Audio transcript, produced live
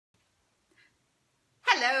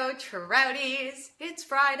Hello, Trouties. It's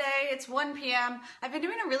Friday. It's 1 p.m. I've been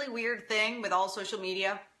doing a really weird thing with all social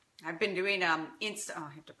media. I've been doing I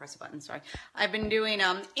have to press a button, sorry. I've been doing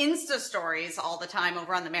Insta stories all the time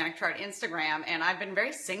over on the Manic Trout Instagram, and I've been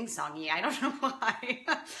very sing-songy. I don't know why.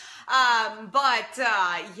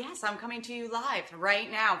 Yes, I'm coming to you live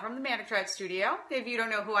right now from the Manic Trout studio. If you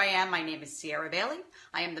don't know who I am, my name is Sierra Bailey.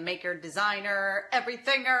 I am the maker, designer,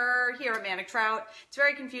 everythinger here at Manic Trout. It's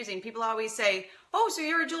very confusing. People always say, oh, so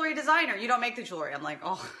you're a jewelry designer. You don't make the jewelry. I'm like,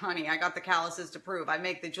 oh, honey, I got the calluses to prove. I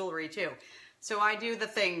make the jewelry too. So I do the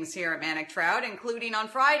things here at Manic Trout, including on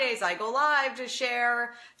Fridays, I go live to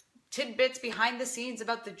share tidbits behind the scenes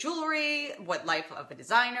about the jewelry, what life of a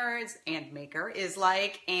designer and maker is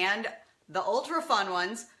like, and the ultra fun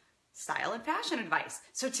ones, style and fashion advice.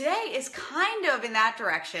 So today is kind of in that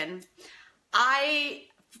direction. I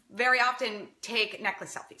very often take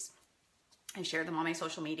necklace selfies. I share them on my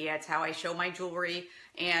social media. It's how I show my jewelry,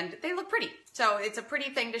 and they look pretty. So it's a pretty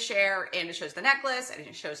thing to share, and it shows the necklace, and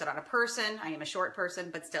it shows it on a person. I am a short person,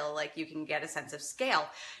 but still, like, you can get a sense of scale.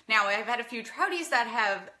 Now, I've had a few trouties that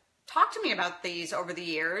have talked to me about these over the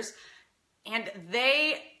years, and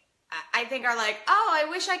they, I think, are like, oh, I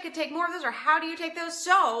wish I could take more of those, or how do you take those?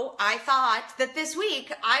 So I thought that this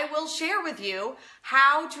week I will share with you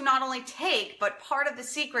how to not only take, but part of the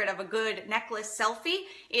secret of a good necklace selfie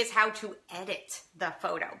is how to edit the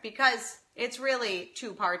photo, because it's really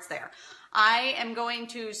two parts there. I am going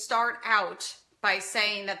to start out by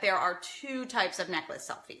saying that there are two types of necklace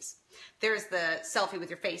selfies. There's the selfie with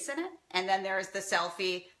your face in it, and then there's the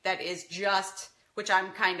selfie that is just, which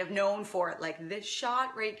I'm kind of known for, like this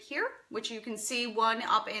shot right here, which you can see one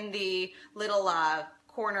up in the little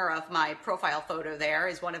corner of my profile photo there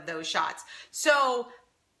is one of those shots. So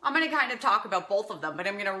I'm going to kind of talk about both of them, but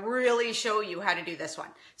I'm going to really show you how to do this one.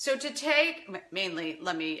 So to take, mainly,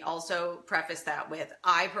 let me also preface that with,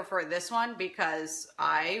 I prefer this one because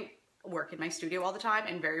I work in my studio all the time,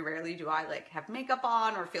 and very rarely do I like have makeup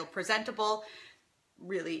on or feel presentable.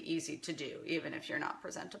 Really easy to do, even if you're not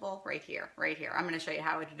presentable. Right here, right here. I'm going to show you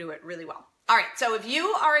how to do it really well. All right, so if you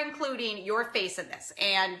are including your face in this,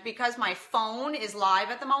 and because my phone is live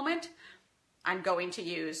at the moment, I'm going to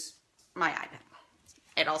use my iPad.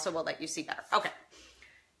 It also will let you see better. Okay.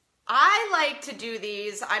 I like to do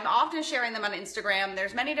these. I'm often sharing them on Instagram.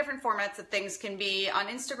 There's many different formats that things can be. On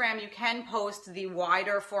Instagram, you can post the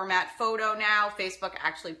wider format photo now. Facebook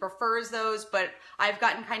actually prefers those, but I've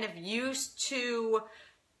gotten kind of used to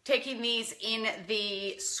taking these in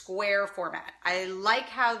the square format. I like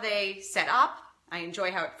how they set up. I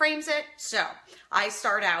enjoy how it frames it. So I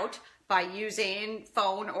start out by using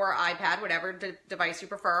phone or iPad, whatever device you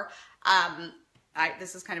prefer.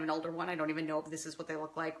 This is kind of an older one. I don't even know if this is what they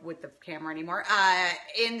look like with the camera anymore.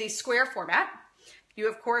 In the square format, you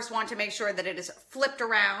of course want to make sure that it is flipped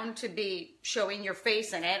around to be showing your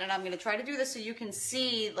face in it. And I'm going to try to do this so you can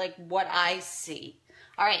see like what I see.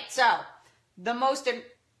 All right. So the most, I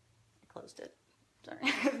closed it.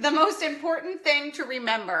 Sorry. The most important thing to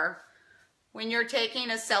remember when you're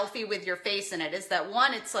taking a selfie with your face in it is that,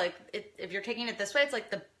 one, it's like, if you're taking it this way, it's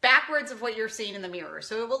like the backwards of what you're seeing in the mirror.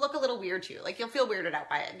 So it will look a little weird to you. Like, you'll feel weirded out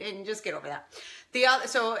by it, and just get over that.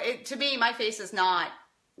 To me, my face is not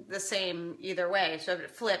the same either way. So if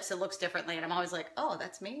it flips, it looks differently, and I'm always like, oh,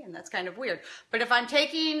 that's me, and that's kind of weird. But if I'm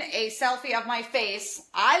taking a selfie of my face,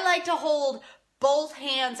 I like to hold both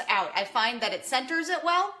hands out. I find that it centers it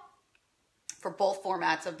well for both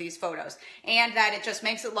formats of these photos, and that it just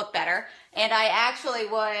makes it look better. And I actually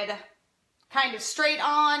would kind of straight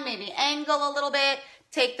on, maybe angle a little bit,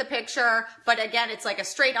 take the picture, but again, it's like a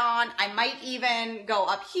straight on. I might even go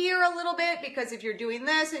up here a little bit, because if you're doing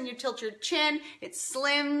this and you tilt your chin, it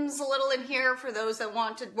slims a little in here for those that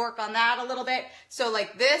want to work on that a little bit. So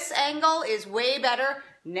like this angle is way better.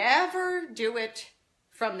 Never do it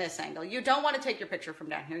from this angle. You don't want to take your picture from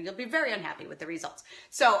down here. You'll be very unhappy with the results.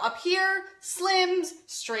 So up here, slims,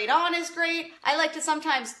 straight on is great. I like to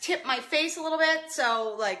sometimes tip my face a little bit.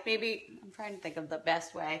 So like maybe, I'm trying to think of the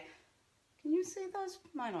best way. Can you see those?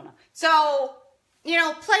 I don't know. So, you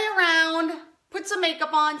know, play around, put some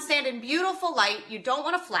makeup on, stand in beautiful light. You don't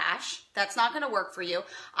want to flash. That's not going to work for you.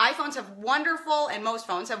 iPhones have wonderful, and most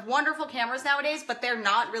phones have wonderful cameras nowadays, but they're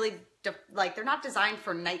not really, they're not designed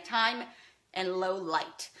for nighttime and low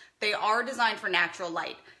light. They are designed for natural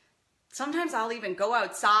light. Sometimes I'll even go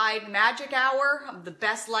outside. Magic hour of the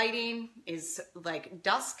best lighting is like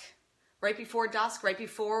dusk, right before dusk, right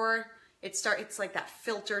before it starts. It's like that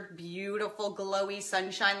filtered, beautiful, glowy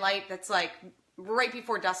sunshine light that's like right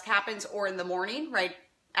before dusk happens, or in the morning, right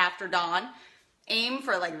after dawn. Aim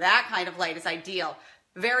for like that kind of light is ideal.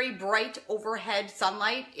 Very bright overhead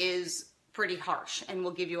sunlight is pretty harsh and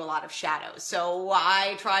will give you a lot of shadows. So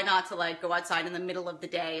I try not to like go outside in the middle of the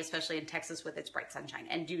day, especially in Texas with its bright sunshine,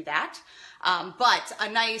 and do that. But a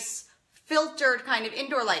nice filtered kind of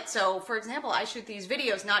indoor light. So for example, I shoot these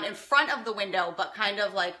videos not in front of the window, but kind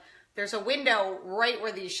of like there's a window right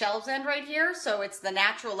where these shelves end right here. So it's the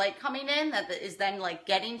natural light coming in that is then like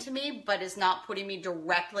getting to me, but is not putting me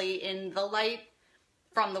directly in the light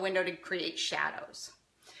from the window to create shadows.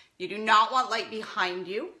 You do not want light behind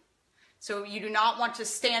you. So you do not want to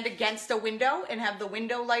stand against a window and have the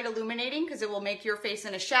window light illuminating, because it will make your face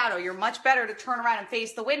in a shadow. You're much better to turn around and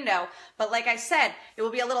face the window. But like I said, it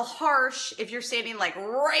will be a little harsh if you're standing like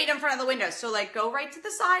right in front of the window. So like go right to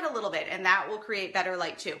the side a little bit, and that will create better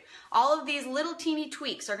light too. All of these little teeny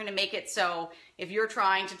tweaks are going to make it so if you're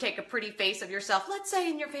trying to take a pretty face of yourself, let's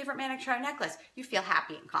say in your favorite Manic Trout necklace, you feel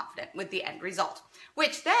happy and confident with the end result,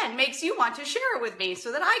 which then makes you want to share it with me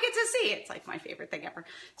so that I get to see. It's like my favorite thing ever.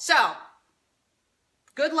 So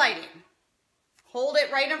good lighting. Hold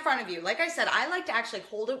it right in front of you. Like I said, I like to actually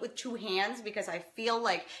hold it with two hands because I feel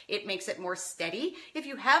like it makes it more steady. If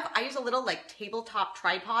you have, I use a little like tabletop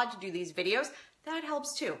tripod to do these videos. That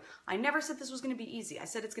helps too. I never said this was going to be easy. I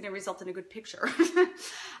said it's going to result in a good picture.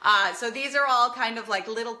 So these are all kind of like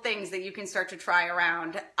little things that you can start to try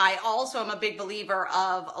around. I also am a big believer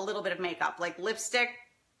of a little bit of makeup. Like lipstick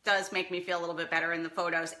does make me feel a little bit better in the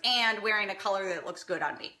photos, and wearing a color that looks good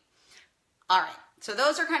on me. All right. So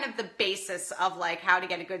those are kind of the basis of like how to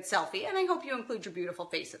get a good selfie. And I hope you include your beautiful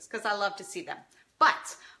faces because I love to see them.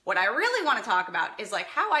 But what I really want to talk about is like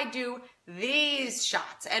how I do these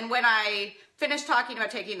shots. And when I finish talking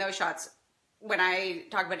about taking those shots, when I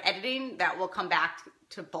talk about editing, that will come back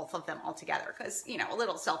to both of them all together because, you know, a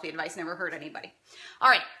little selfie advice never hurt anybody.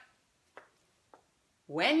 All right.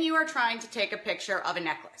 When you are trying to take a picture of a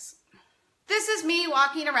necklace, this is me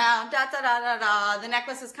walking around, da, da, da, da, da. The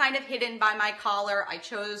necklace is kind of hidden by my collar. I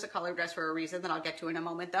chose a color dress for a reason that I'll get to in a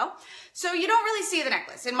moment though. So you don't really see the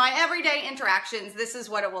necklace. In my everyday interactions, this is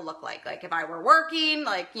what it will look like. Like if I were working,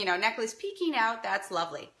 like, you know, necklace peeking out, that's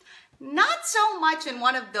lovely. Not so much in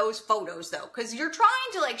one of those photos though, because you're trying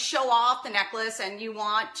to like show off the necklace and you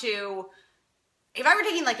want to, if I were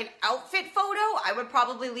taking like an outfit photo, I would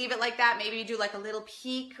probably leave it like that. Maybe do like a little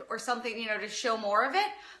peek or something, you know, to show more of it.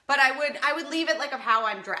 But I would leave it like of how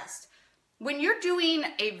I'm dressed. When you're doing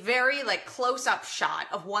a very like close-up shot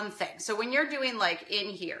of one thing, so when you're doing like in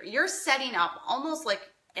here, you're setting up almost like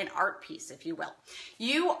an art piece, if you will.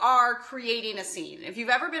 You are creating a scene. If you've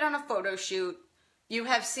ever been on a photo shoot, you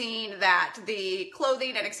have seen that the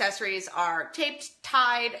clothing and accessories are taped,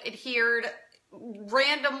 tied, adhered,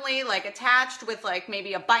 randomly like attached with like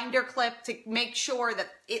maybe a binder clip to make sure that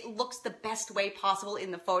it looks the best way possible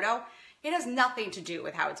in the photo. It has nothing to do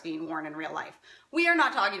with how it's being worn in real life. We are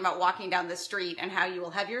not talking about walking down the street and how you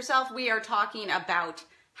will have yourself. We are talking about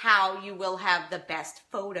how you will have the best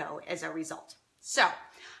photo as a result. So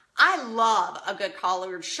I love a good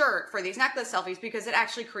collared shirt for these necklace selfies because it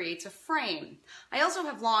actually creates a frame. I also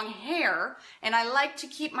have long hair and I like to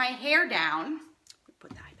keep my hair down.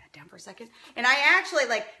 Put that down for a second. And I actually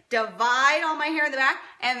like divide all my hair in the back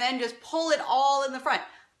and then just pull it all in the front.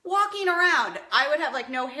 Walking around, I would have like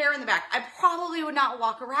no hair in the back. I probably would not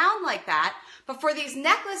walk around like that. But for these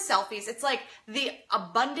necklace selfies, it's like the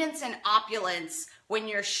abundance and opulence when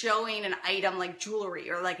you're showing an item like jewelry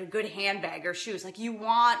or like a good handbag or shoes. Like you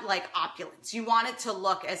want like opulence. You want it to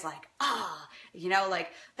look as like, you know, like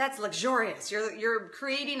that's luxurious. You're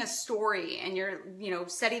creating a story and you're, you know,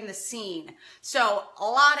 setting the scene. So a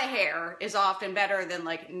lot of hair is often better than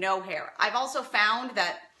like no hair. I've also found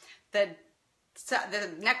that the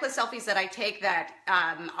necklace selfies that I take that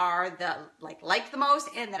are the like the most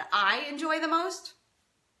and that I enjoy the most,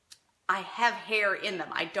 I have hair in them.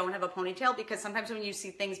 I don't have a ponytail because sometimes when you see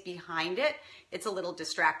things behind it, it's a little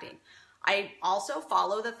distracting. I also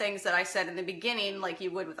follow the things that I said in the beginning, like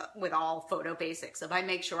you would with all photo basics. If I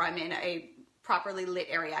make sure I'm in a properly lit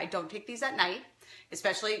area, I don't take these at night,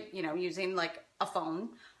 especially, you know, using like a phone.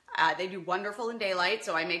 They do wonderful in daylight,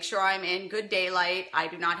 so I make sure I'm in good daylight. I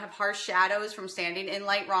do not have harsh shadows from standing in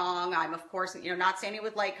light wrong. I'm, of course, you know, not standing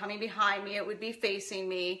with light coming behind me. It would be facing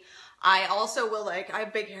me. I also will, like, I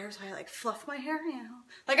have big hair, so I, like, fluff my hair, you know.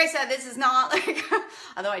 Like I said, this is not, like,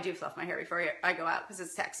 although I do fluff my hair before I go out because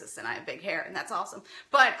it's Texas and I have big hair, and that's awesome.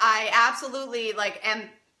 But I absolutely, like, am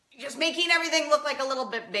just making everything look like a little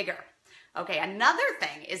bit bigger. Okay, another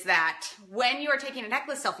thing is that when you are taking a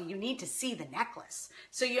necklace selfie, you need to see the necklace.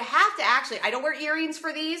 So you have to actually, I don't wear earrings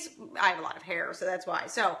for these. I have a lot of hair, so that's why.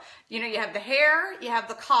 So, you know, you have the hair, you have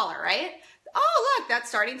the collar, right? Oh, look, that's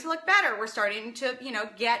starting to look better. We're starting to, you know,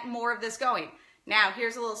 get more of this going. Now,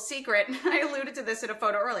 here's a little secret. I alluded to this in a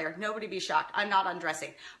photo earlier. Nobody be shocked. I'm not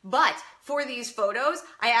undressing. But for these photos,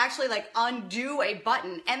 I actually like undo a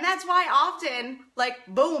button. And that's why often, like,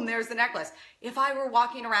 boom, there's the necklace. If I were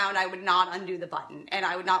walking around, I would not undo the button. And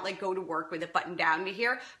I would not like go to work with it buttoned down to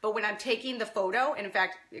here. But when I'm taking the photo, and in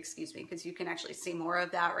fact, excuse me, because you can actually see more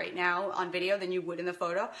of that right now on video than you would in the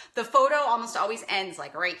photo almost always ends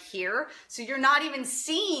like right here. So you're not even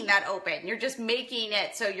seeing that open. You're just making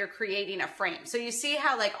it so you're creating a frame. So you see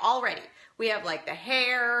how like already we have like the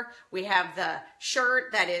hair, we have the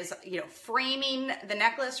shirt that is, you know, framing the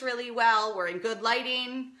necklace really well. We're in good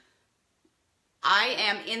lighting. I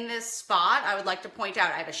am in this spot. I would like to point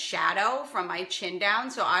out I have a shadow from my chin down.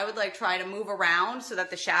 So I would like try to move around so that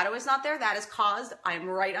the shadow is not there. That is caused I'm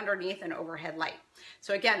right underneath an overhead light.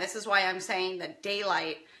 So again, this is why I'm saying that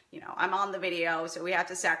daylight, you know, I'm on the video, so we have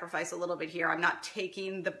to sacrifice a little bit here. I'm not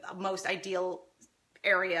taking the most ideal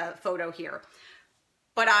area photo here.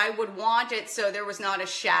 But I would want it so there was not a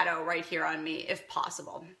shadow right here on me if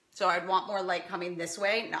possible. So I'd want more light coming this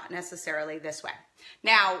way, not necessarily this way.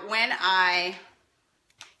 Now,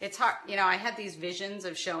 it's hard, you know, I had these visions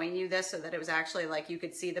of showing you this so that it was actually like you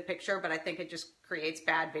could see the picture, but I think it just creates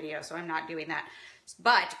bad video, so I'm not doing that.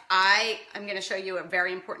 But I'm going to show you a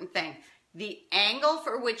very important thing. The angle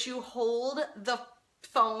for which you hold the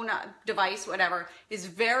phone, device, whatever, is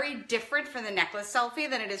very different for the necklace selfie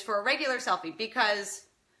than it is for a regular selfie, because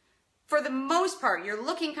for the most part, you're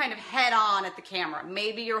looking kind of head on at the camera.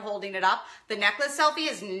 Maybe you're holding it up. The necklace selfie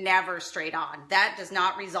is never straight on. That does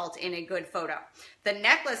not result in a good photo. The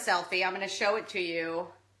necklace selfie, I'm going to show it to you,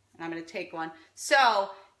 and I'm going to take one. So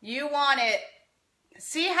you want it,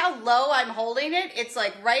 see how low I'm holding it? It's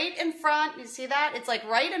like right in front. You see that? It's like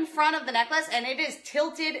right in front of the necklace, and it is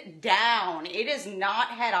tilted down. It is not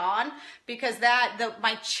head on, because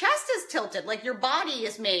my chest is tilted. Like your body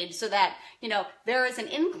is made so that, you know, there is an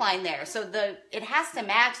incline there. So it has to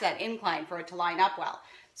match that incline for it to line up well.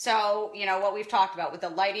 So, you know, what we've talked about with the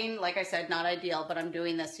lighting, like I said, not ideal, but I'm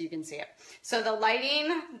doing this so you can see it. So the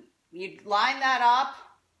lighting, you line that up.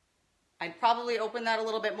 I'd probably open that a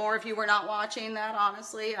little bit more if you were not watching that,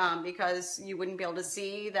 honestly, because you wouldn't be able to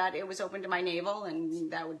see that it was open to my navel,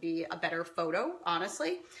 and that would be a better photo,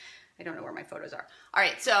 honestly. I don't know where my photos are. All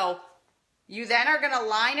right, so you then are going to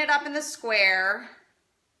line it up in the square.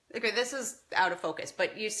 Okay, this is out of focus,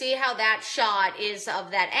 but you see how that shot is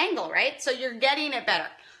of that angle, right? So you're getting it better.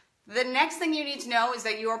 The next thing you need to know is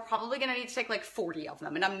that you are probably going to need to take like 40 of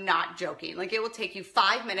them, and I'm not joking. Like, it will take you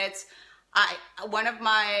 5 minutes. One of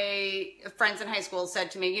my friends in high school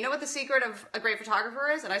said to me, you know what the secret of a great photographer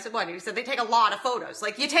is? And I said, what? And he said, they take a lot of photos.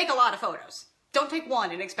 Like, you take a lot of photos. Don't take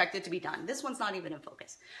one and expect it to be done. This one's not even in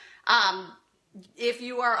focus. If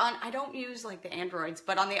you are on, I don't use like the Androids,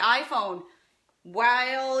 but on the iPhone,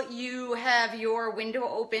 while you have your window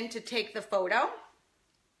open to take the photo,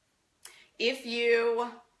 if you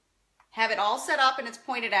have it all set up and it's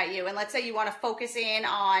pointed at you, and let's say you want to focus in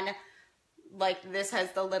on, like this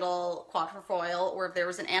has the little quatrefoil, or if there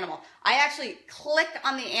was an animal, I actually click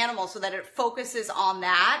on the animal so that it focuses on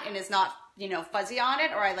that and is not, you know, fuzzy on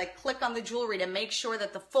it, or I like click on the jewelry to make sure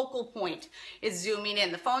that the focal point is zooming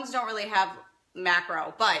in. The phones don't really have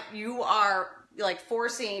macro, but you are like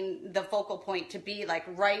forcing the focal point to be like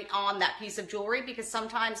right on that piece of jewelry, because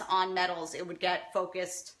sometimes on metals it would get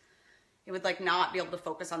focused. It would like not be able to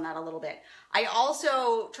focus on that a little bit. I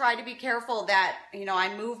also try to be careful that, you know,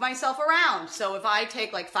 I move myself around. So if I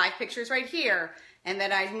take like 5 pictures right here, and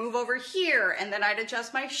then I'd move over here, and then I'd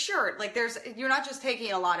adjust my shirt. Like you're not just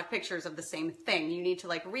taking a lot of pictures of the same thing. You need to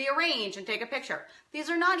like rearrange and take a picture. These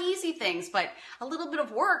are not easy things, but a little bit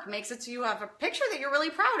of work makes it so you have a picture that you're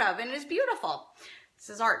really proud of, and it is beautiful.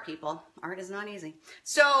 This is art, people. Art is not easy.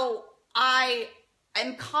 So I'm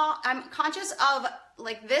conscious of,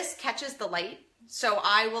 like, this catches the light, so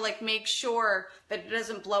I will like make sure that it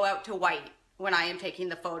doesn't blow out to white when I am taking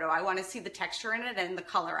the photo. I want to see the texture in it and the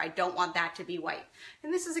color. I don't want that to be white.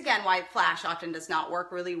 And this is again why flash often does not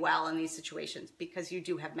work really well in these situations, because you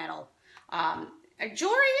do have metal.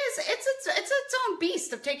 Jewelry it's its own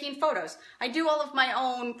beast of taking photos. I do all of my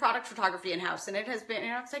own product photography in-house, and it has been, you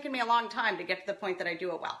know, it's taken me a long time to get to the point that I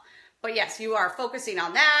do it well. But yes, you are focusing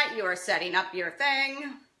on that. You are setting up your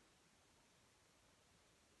thing.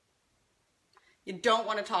 You don't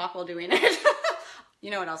want to talk while doing it. You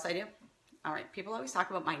know what else I do? All right, people always talk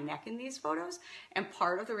about my neck in these photos, and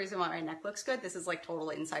part of the reason why my neck looks good, this is like total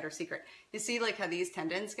insider secret. You see like how these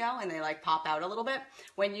tendons go and they like pop out a little bit?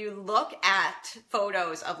 When you look at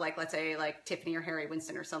photos of like, let's say like Tiffany or Harry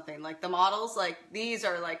Winston or something, like the models, like these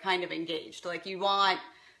are like kind of engaged. Like you want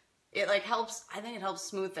it like helps, I think it helps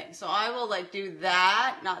smooth things. So I will like do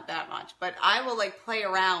that, not that much, but I will like play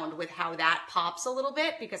around with how that pops a little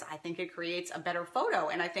bit because I think it creates a better photo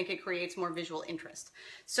and I think it creates more visual interest.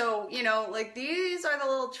 So, you know, like these are the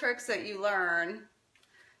little tricks that you learn.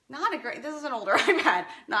 Not a great, this is an older iPad,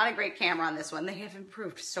 not a great camera on this one. They have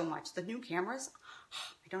improved so much. The new cameras,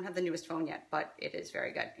 I don't have the newest phone yet, but it is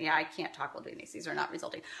very good. Yeah, I can't talk while doing these. These are not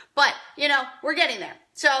resulting. But, you know, we're getting there.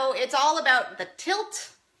 So it's all about the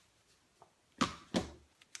tilt,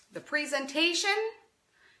 the presentation.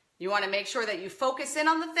 You want to make sure that you focus in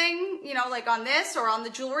on the thing, you know, like on this or on the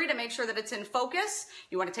jewelry to make sure that it's in focus.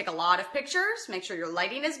 You want to take a lot of pictures, make sure your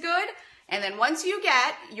lighting is good. And then once you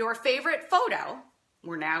get your favorite photo,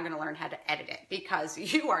 we're now going to learn how to edit it because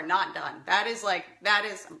you are not done. That is,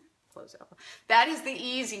 close it up. That is the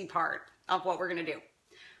easy part of what we're going to do.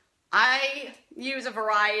 I use a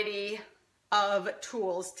variety of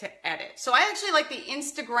tools to edit. So I actually like the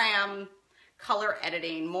Instagram color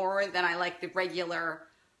editing more than I like the regular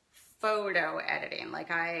photo editing. Like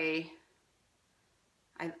I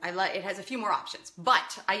like, it has a few more options,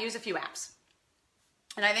 but I use a few apps.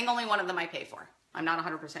 And I think only one of them I pay for. I'm not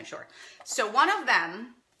 100% sure. So one of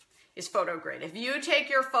them is PhotoGrid. If you take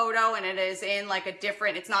your photo and it is in like a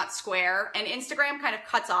different, it's not square, and Instagram kind of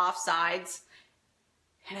cuts off sides,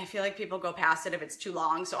 and I feel like people go past it if it's too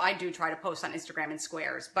long, so I do try to post on Instagram in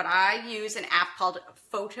squares, but I use an app called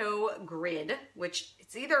PhotoGrid, which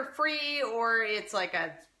it's either free or it's like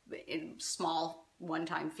a small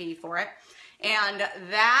one-time fee for it, and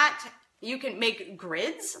that you can make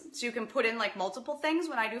grids, so you can put in like multiple things.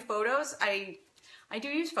 When I do photos, I do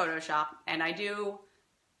use Photoshop, and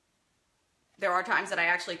there are times that I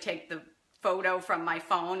actually take the photo from my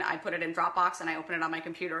phone, I put it in Dropbox, and I open it on my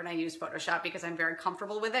computer, and I use Photoshop because I'm very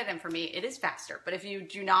comfortable with it, and for me, it is faster. But if you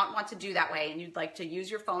do not want to do that way, and you'd like to use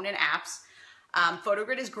your phone in apps,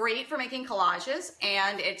 PhotoGrid is great for making collages,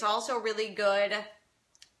 and it's also really good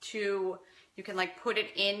to, you can like put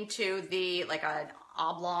it into the, like an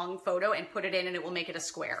oblong photo and put it in and it will make it a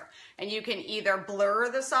square. And you can either blur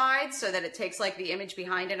the sides so that it takes like the image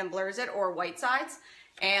behind it and blurs it, or white sides.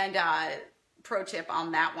 And pro tip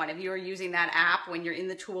on that one, if you are using that app, when you're in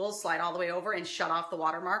the tools, slide all the way over and shut off the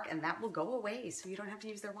watermark, and that will go away so you don't have to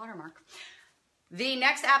use their watermark. The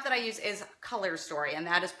next app that I use is Color Story, and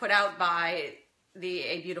that is put out by the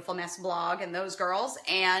A Beautiful Mess blog and those girls,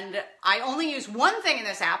 and I only use one thing in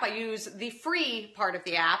this app. I use the free part of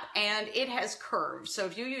the app, and it has curves. So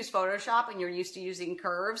if you use Photoshop and you're used to using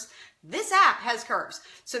curves, this app has curves.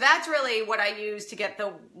 So that's really what I use to get the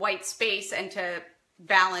white space and to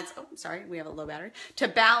balance, oh, sorry, we have a low battery, to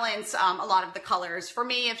balance a lot of the colors. For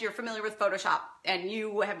me, if you're familiar with Photoshop and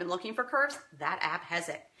you have been looking for curves, that app has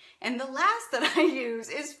it. And the last that I use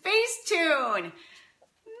is Facetune.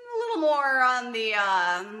 A little more on the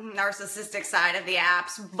narcissistic side of the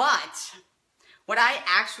apps, but what I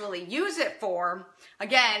actually use it for,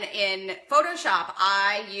 again, in Photoshop,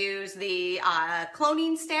 I use the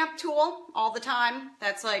cloning stamp tool all the time.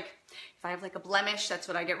 That's like, if I have like a blemish, that's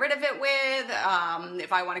what I get rid of it with.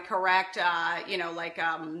 If I want to correct, you know, like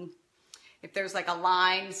if there's like a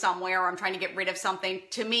line somewhere or I'm trying to get rid of something,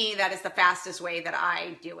 to me, that is the fastest way that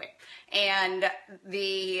I do it. And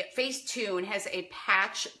the Facetune has a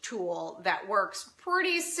patch tool that works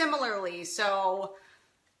pretty similarly. So,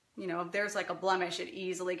 you know, if there's like a blemish, it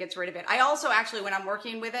easily gets rid of it. I also actually, when I'm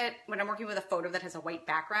working with it, when I'm working with a photo that has a white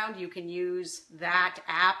background, you can use that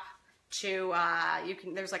app to,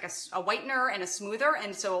 there's like a whitener and a smoother.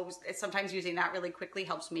 And so sometimes using that really quickly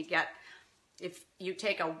helps me get, if you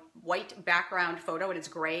take a white background photo and it's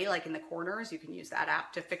gray, like in the corners, you can use that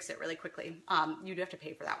app to fix it really quickly. You do have to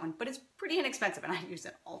pay for that one, but it's pretty inexpensive and I use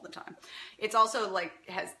it all the time. It's also like,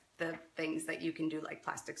 has the things that you can do like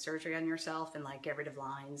plastic surgery on yourself and like get rid of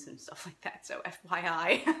lines and stuff like that. So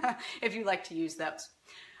FYI, if you like to use those.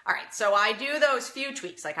 All right, so I do those few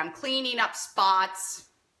tweaks, like I'm cleaning up spots.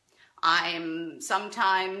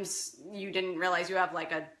 Sometimes you didn't realize you have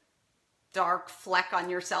like a dark fleck on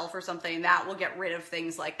yourself or something, that will get rid of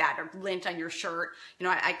things like that, or lint on your shirt. You know,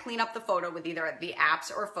 I clean up the photo with either the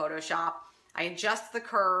apps or Photoshop. I adjust the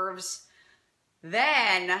curves.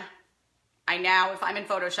 Then if I'm in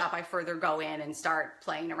Photoshop, I further go in and start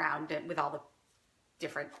playing around with all the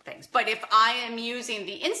different things. But if I am using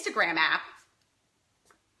the Instagram app,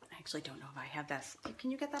 I actually don't know if I have that.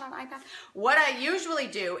 Can you get that on iPad? What I usually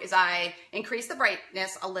do is I increase the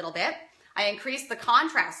brightness a little bit. I increase the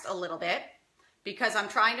contrast a little bit because I'm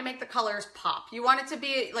trying to make the colors pop. You want it to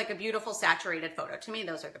be like a beautiful saturated photo. To me,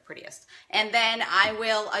 those are the prettiest. And then I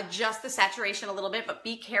will adjust the saturation a little bit, but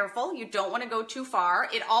be careful. You don't want to go too far.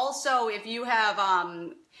 It also, if you have,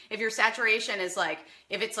 if your saturation is like,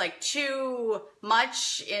 if it's like too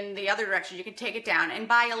much in the other direction, you can take it down. And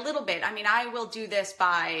by a little bit, I mean, I will do this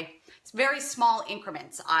by very small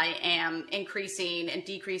increments. I am increasing and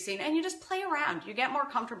decreasing, and you just play around. You get more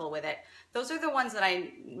comfortable with it. Those are the ones that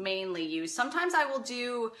I mainly use. Sometimes I will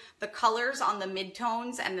do the colors on the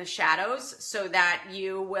midtones and the shadows so that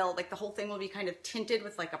you will, like the whole thing will be kind of tinted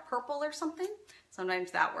with like a purple or something.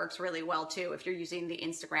 Sometimes that works really well too if you're using the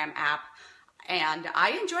Instagram app. And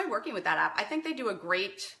I enjoy working with that app. I think they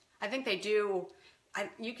do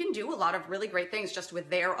you can do a lot of really great things just with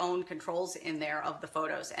their own controls in there of the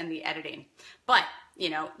photos and the editing. But, you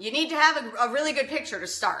know, you need to have a really good picture to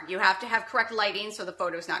start. You have to have correct lighting so the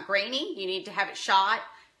photo's not grainy. You need to have it shot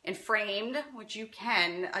and framed, which you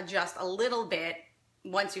can adjust a little bit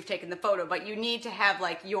once you've taken the photo, but you need to have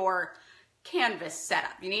like your canvas set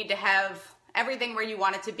up. You need to have everything where you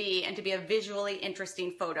want it to be and to be a visually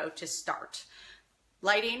interesting photo to start.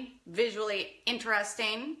 Lighting, visually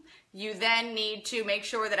interesting. You then need to make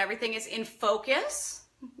sure that everything is in focus,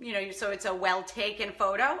 you know, so it's a well-taken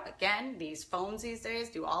photo. Again, these phones these days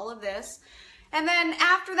do all of this. And then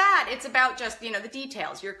after that, it's about just, you know, the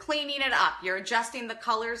details. You're cleaning it up. You're adjusting the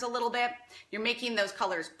colors a little bit. You're making those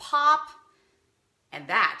colors pop. And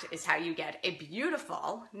that is how you get a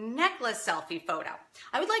beautiful necklace selfie photo.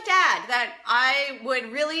 I would like to add that I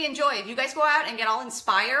would really enjoy if you guys go out and get all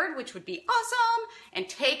inspired, which would be awesome, and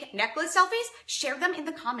take necklace selfies, share them in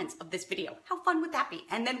the comments of this video. How fun would that be?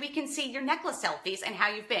 And then we can see your necklace selfies and how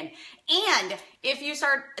you've been. And if you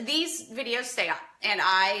start, these videos stay up, and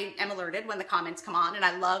I am alerted when the comments come on, and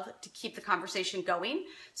I love to keep the conversation going.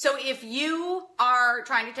 So if you are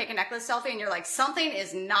trying to take a necklace selfie and you're like, something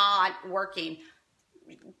is not working,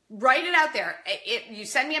 write it out there. You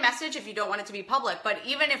send me a message if you don't want it to be public, but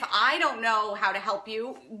even if I don't know how to help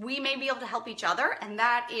you, we may be able to help each other, and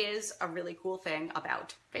that is a really cool thing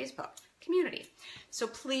about Facebook community. So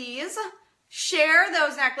please share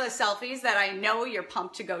those necklace selfies that I know you're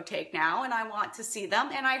pumped to go take now, and I want to see them,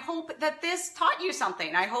 and I hope that this taught you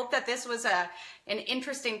something. I hope that this was an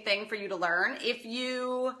interesting thing for you to learn. If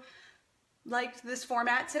you liked this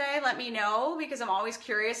format today, let me know, because I'm always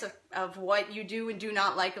curious of what you do and do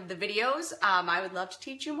not like of the videos. I would love to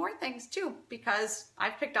teach you more things too, because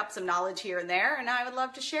I've picked up some knowledge here and there, and I would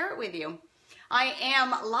love to share it with you. I am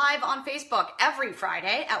live on Facebook every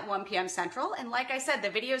Friday at 1 p.m. Central, and like I said, the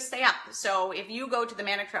videos stay up. So if you go to the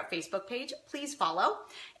Manic Trout Facebook page, please follow.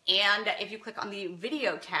 And if you click on the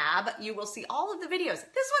video tab, you will see all of the videos.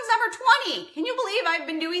 This one's number 20. Can you believe I've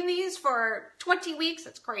been doing these for 20 weeks?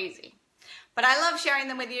 It's crazy. But I love sharing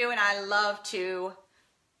them with you, and I love to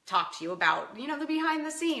talk to you about, you know, the behind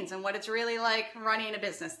the scenes and what it's really like running a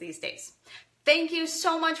business these days. Thank you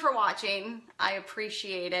so much for watching. I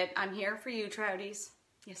appreciate it. I'm here for you, Trouties.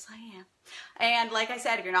 Yes, I am. And like I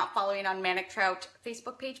said, if you're not following on Manic Trout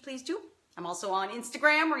Facebook page, please do. I'm also on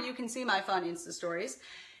Instagram, where you can see my fun Insta stories.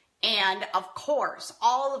 And of course,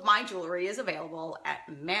 all of my jewelry is available at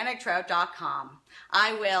manictrout.com.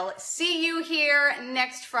 I will see you here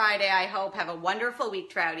next Friday, I hope. Have a wonderful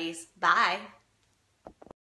week, Trouties. Bye.